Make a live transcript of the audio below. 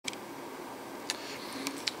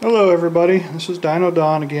Hello everybody, this is Dino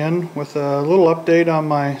Don again with a little update on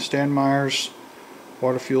my Stan Meyers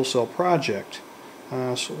water fuel cell project.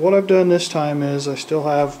 So what I've done this time is I still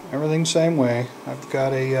have everything the same way. I've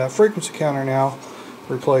got a frequency counter now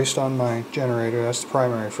replaced on my generator. That's the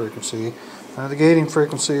primary frequency. The gating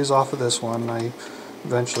frequency is off of this one. I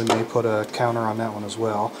eventually may put a counter on that one as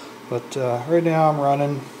well. But right now I'm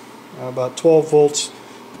running about 12 volts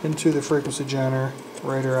into the frequency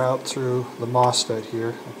generator out through the MOSFET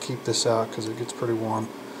here. I keep this out because it gets pretty warm.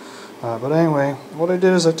 But anyway, what I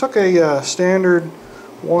did is I took a standard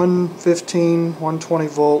 115, 120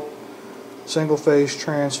 volt single phase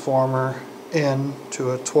transformer in to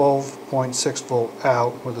a 12.6 volt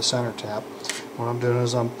out with a center tap. What I'm doing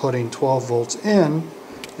is I'm putting 12 volts in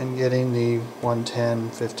and getting the 110,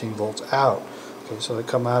 15 volts out. Okay, so they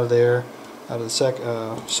come out of there, out of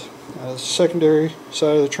the secondary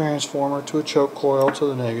side of the transformer to a choke coil to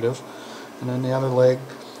the negative, and then the other leg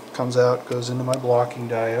comes out, goes into my blocking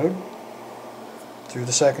diode through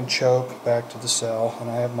the second choke back to the cell, and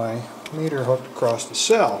I have my meter hooked across the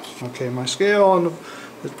cell. Okay, my scale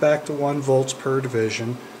is back to 1 volts per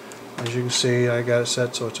division. As you can see, I got it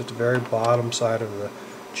set so it's at the very bottom side of the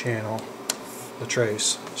channel, the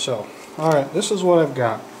trace. So, alright, this is what I've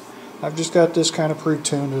got. I've just got this kind of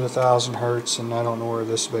pre-tuned at 1000 Hertz, and I don't know where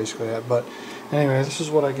this is basically at, but anyway, this is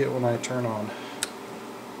what I get when I turn on.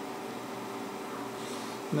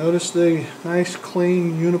 Notice the nice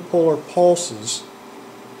clean unipolar pulses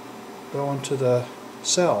going to the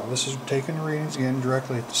cell. This is taking the readings again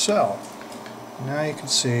directly at the cell. Now you can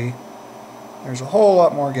see there's a whole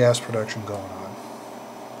lot more gas production going on.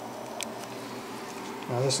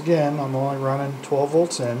 Now this again, I'm only running 12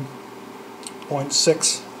 volts in,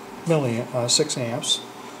 0.6 6 amps.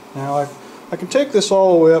 Now I can take this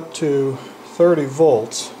all the way up to 30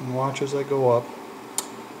 volts and watch as I go up.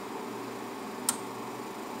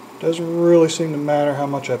 Doesn't really seem to matter how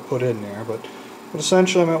much I put in there, but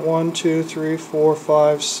essentially I'm at 1, 2, 3, 4,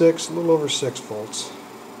 5, 6, a little over 6 volts.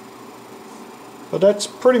 But that's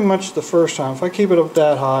pretty much the first time. If I keep it up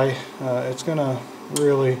that high, it's going to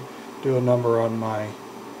really do a number on my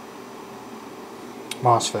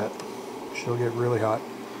MOSFET. She'll get really hot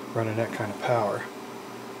running that kind of power.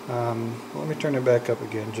 Let me turn it back up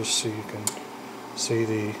again just so you can see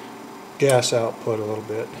the gas output a little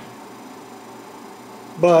bit.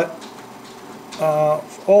 But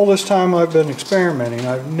all this time I've been experimenting,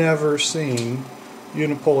 I've never seen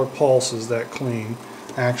unipolar pulses that clean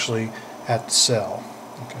actually at the cell.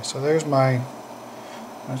 Okay, so there's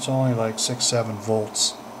that's only like 6-7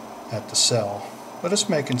 volts at the cell, but it's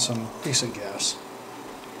making some decent gas.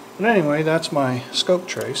 But anyway, that's my scope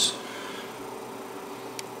trace,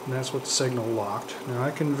 and that's what the signal locked. Now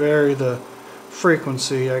I can vary the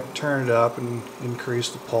frequency. I can turn it up and increase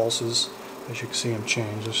the pulses. As you can see them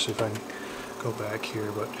change. Let's see if I can go back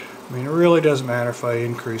here, but I mean it really doesn't matter if I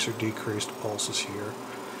increase or decrease the pulses here.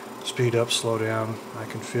 Speed up, slow down. I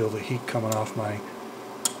can feel the heat coming off my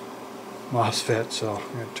MOSFET, so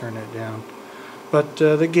I'm going to turn that down. But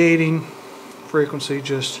the gating frequency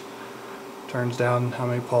just turns down how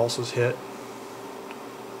many pulses hit.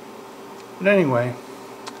 But anyway,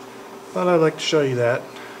 thought I'd like to show you that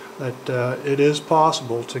it is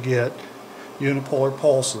possible to get unipolar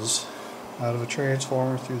pulses out of a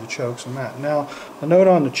transformer through the chokes and that. Now, a note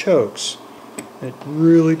on the chokes, it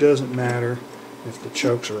really doesn't matter if the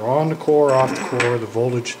chokes are on the core, off the core, the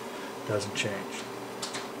voltage doesn't change.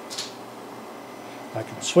 I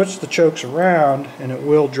can switch the chokes around and it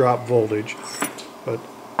will drop voltage, but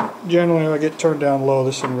generally I get turned down low,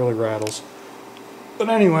 this thing really rattles. But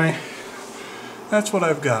anyway, that's what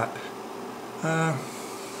I've got.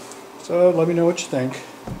 So let me know what you think.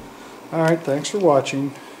 Alright, thanks for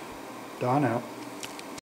watching. Don out.